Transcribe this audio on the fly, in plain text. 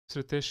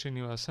Ritesh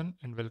Srinivasan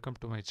and welcome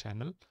to my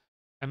channel.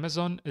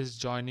 Amazon is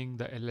joining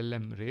the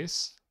LLM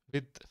race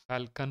with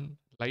Falcon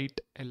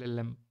Lite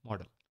LLM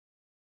model.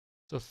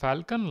 So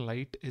Falcon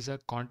Lite is a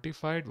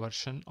quantified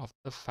version of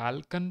the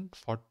Falcon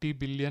 40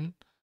 billion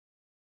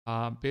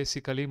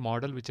basically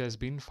model which has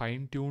been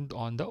fine-tuned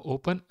on the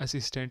open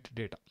assistant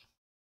data.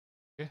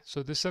 Okay,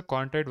 so this is a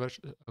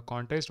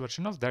quantized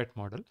version of that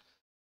model,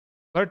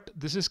 but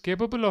this is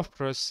capable of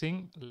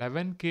processing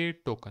 11K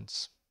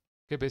tokens.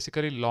 Okay,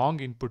 basically long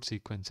input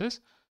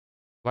sequences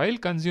while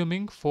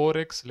consuming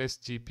 4x less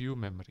GPU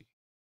memory.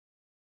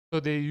 So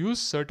they use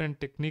certain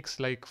techniques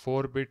like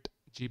 4-bit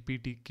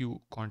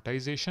GPTQ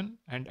quantization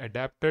and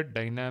adapted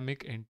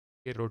dynamic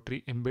NTK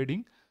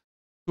RotaryEmbedding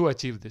to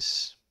achieve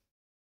this,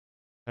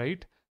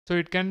 right? So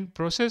it can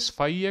process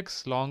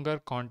 5x longer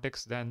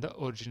context than the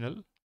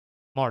original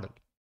model.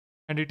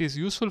 And it is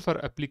useful for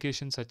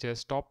applications such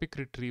as topic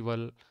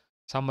retrieval,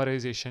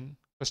 summarization,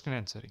 question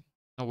answering.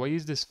 Now, why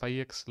is this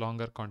 5x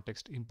longer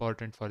context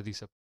important for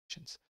these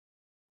applications?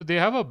 So they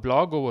have a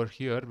blog over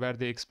here where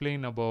they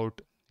explain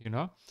about,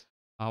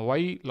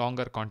 why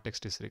longer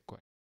context is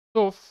required.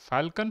 So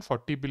Falcon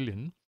 40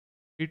 billion,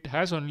 it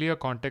has only a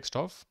context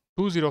of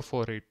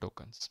 2048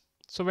 tokens.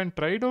 So when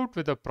tried out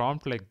with a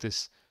prompt like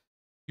this,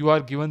 you are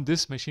given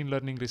this machine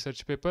learning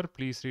research paper.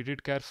 Please read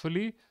it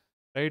carefully.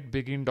 Right,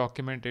 begin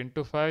document end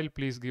to file.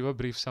 Please give a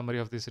brief summary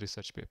of this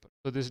research paper.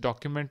 So this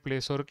document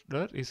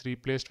placeholder is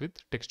replaced with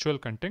textual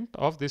content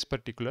of this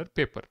particular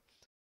paper,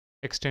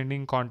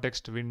 extending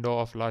context window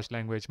of large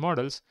language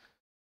models.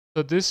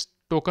 So this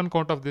token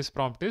count of this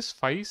prompt is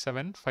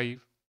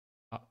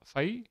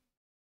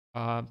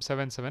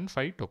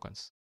 5775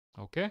 tokens.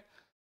 Okay.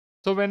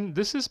 So when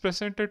this is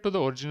presented to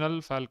the original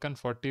Falcon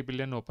 40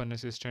 billion Open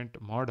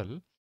Assistant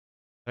model,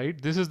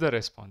 right, this is the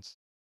response,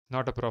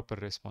 not a proper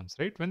response,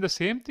 right? When the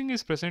same thing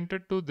is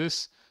presented to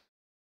this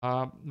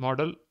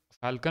model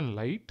Falcon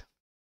Lite,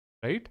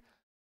 right,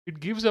 it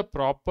gives a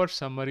proper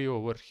summary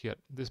over here.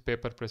 This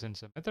paper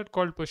presents a method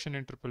called question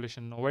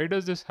interpolation. Now, why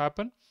does this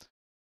happen?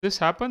 This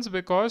happens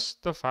because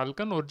the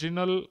Falcon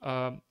original,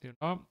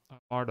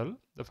 model,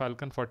 the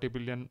Falcon 40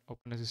 billion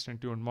Open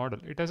Assistant tuned model,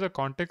 it has a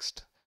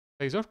context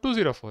size of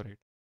 2048.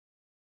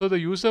 So the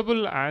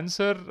usable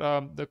answer,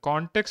 the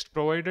context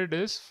provided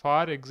is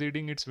far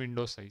exceeding its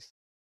window size,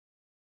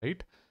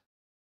 right?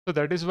 So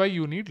that is why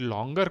you need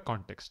longer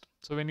context.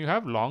 So when you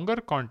have longer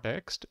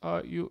context,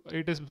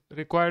 it is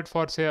required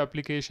for say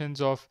applications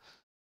of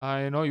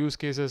use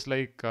cases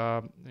like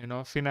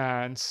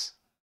finance,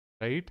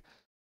 right?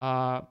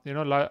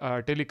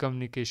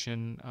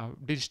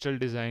 Telecommunication, digital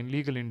design,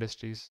 legal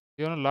industries.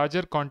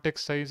 Larger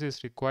context size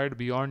is required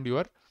beyond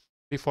your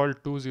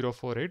default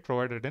 2048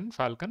 provided in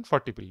Falcon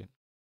 40 billion.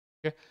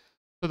 Okay.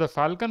 So the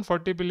Falcon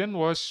 40 billion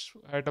was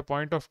at a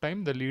point of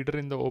time the leader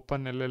in the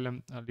open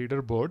LLM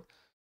leaderboard.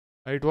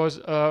 It was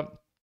a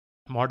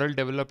model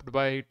developed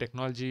by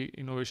Technology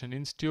Innovation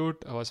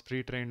Institute, was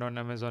pre-trained on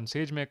Amazon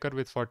SageMaker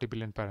with 40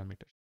 billion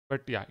parameters.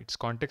 But yeah, its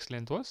context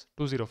length was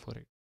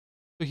 2048.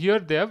 So here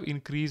they have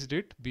increased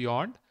it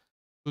beyond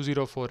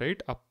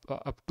 2048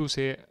 up to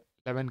say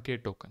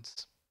 11K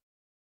tokens.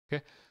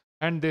 Okay.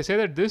 And they say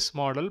that this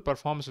model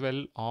performs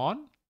well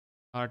on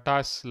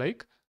tasks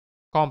like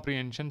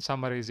comprehension,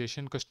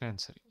 summarization, question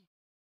answering.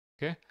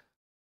 Okay.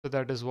 So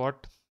that is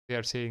what they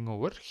are saying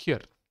over here,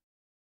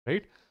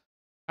 right?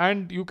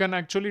 And you can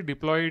actually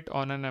deploy it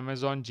on an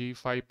Amazon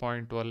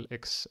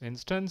G5.12x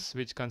instance,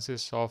 which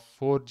consists of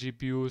 4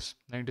 GPUs,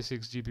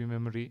 96 GB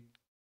memory,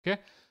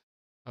 okay,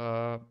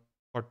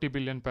 40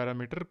 billion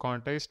parameter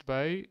quantized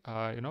by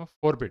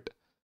 4-bit.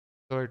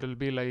 So it will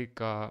be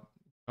like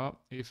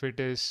if it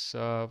is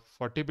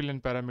 40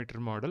 billion parameter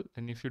model,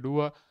 and if you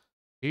do a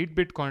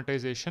 8-bit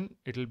quantization,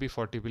 it will be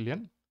 40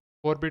 billion.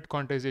 4-bit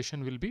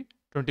quantization will be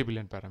 20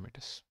 billion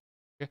parameters.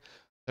 Okay,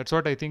 that's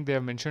what I think they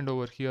have mentioned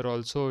over here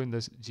also in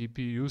this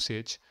GPU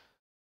usage.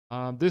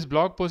 This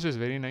blog post is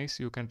very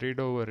nice. You can read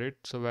over it.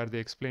 So where they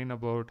explain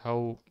about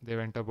how they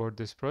went about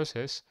this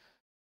process,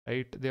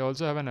 right? They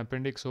also have an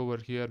appendix over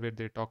here where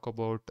they talk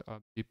about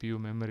GPU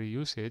memory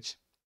usage.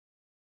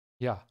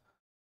 Yeah.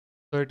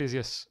 So it is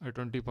yes, a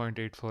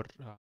 20.8 for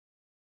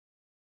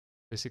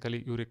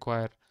basically you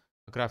require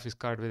a graphics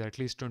card with at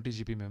least 20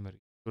 GB memory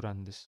to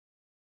run this.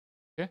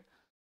 Okay.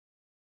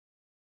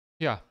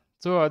 Yeah.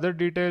 So other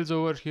details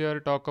over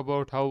here talk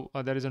about how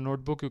there is a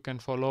notebook you can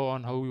follow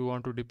on how you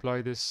want to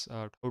deploy this,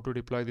 how to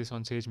deploy this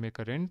on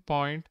SageMaker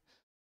endpoint.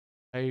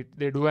 Right?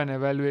 They do an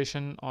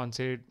evaluation on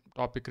say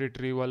topic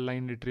retrieval,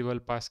 line retrieval,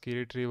 passkey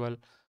retrieval.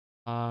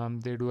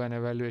 They do an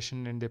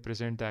evaluation and they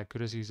present the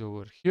accuracies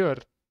over here.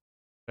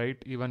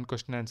 Right? Even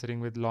question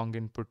answering with long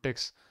input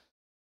text,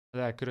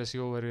 the accuracy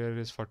over here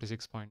is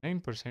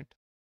 46.9%.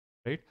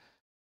 Right?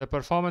 The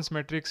performance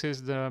metrics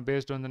is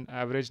based on the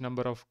average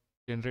number of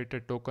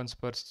generated tokens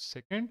per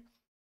second.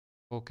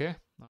 Okay,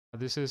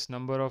 this is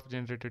number of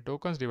generated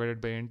tokens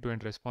divided by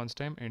end-to-end response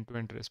time.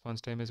 End-to-end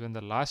response time is when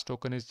the last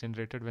token is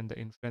generated when the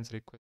inference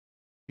request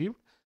is received.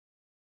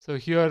 So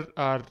here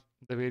are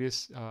the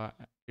various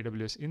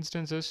AWS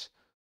instances.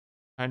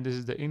 and this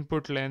is the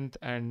input length,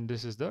 and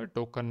this is the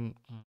token,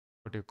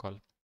 what do you call,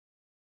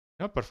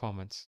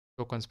 performance,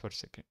 tokens per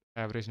second,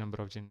 average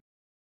number of generations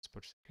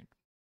per second.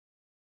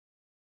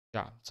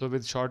 Yeah, so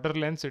with shorter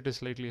lengths it is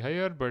slightly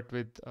higher, but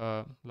with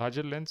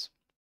larger lengths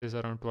it is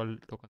around 12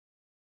 tokens.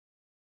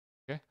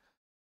 Okay.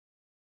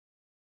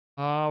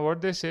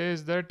 What they say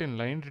is that in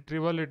line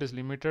retrieval it is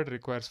limited,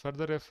 requires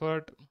further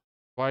effort,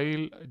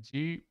 while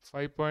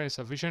G5 is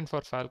sufficient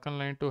for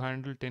FalconLite to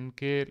handle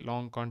 10K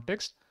long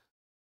context.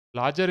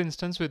 Larger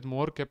instance with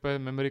more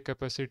memory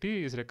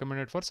capacity is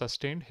recommended for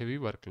sustained heavy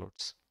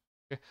workloads.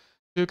 Okay.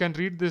 So you can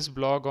read this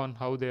blog on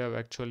how they have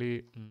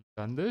actually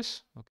done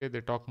this. Okay,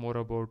 they talk more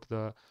about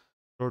the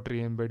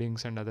rotary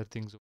embeddings and other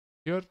things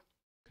here.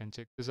 You can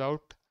check this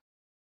out.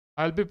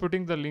 I'll be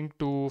putting the link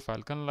to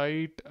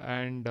FalconLite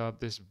and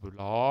this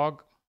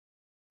blog.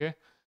 Okay,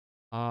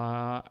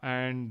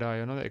 and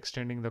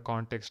extending the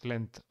context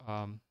length.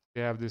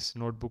 They have this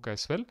notebook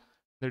as well.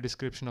 The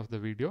description of the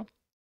video.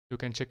 You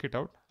can check it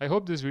out. I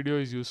hope this video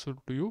is useful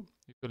to you.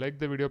 If you like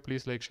the video,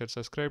 please like, share,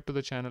 subscribe to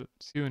the channel.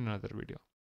 See you in another video.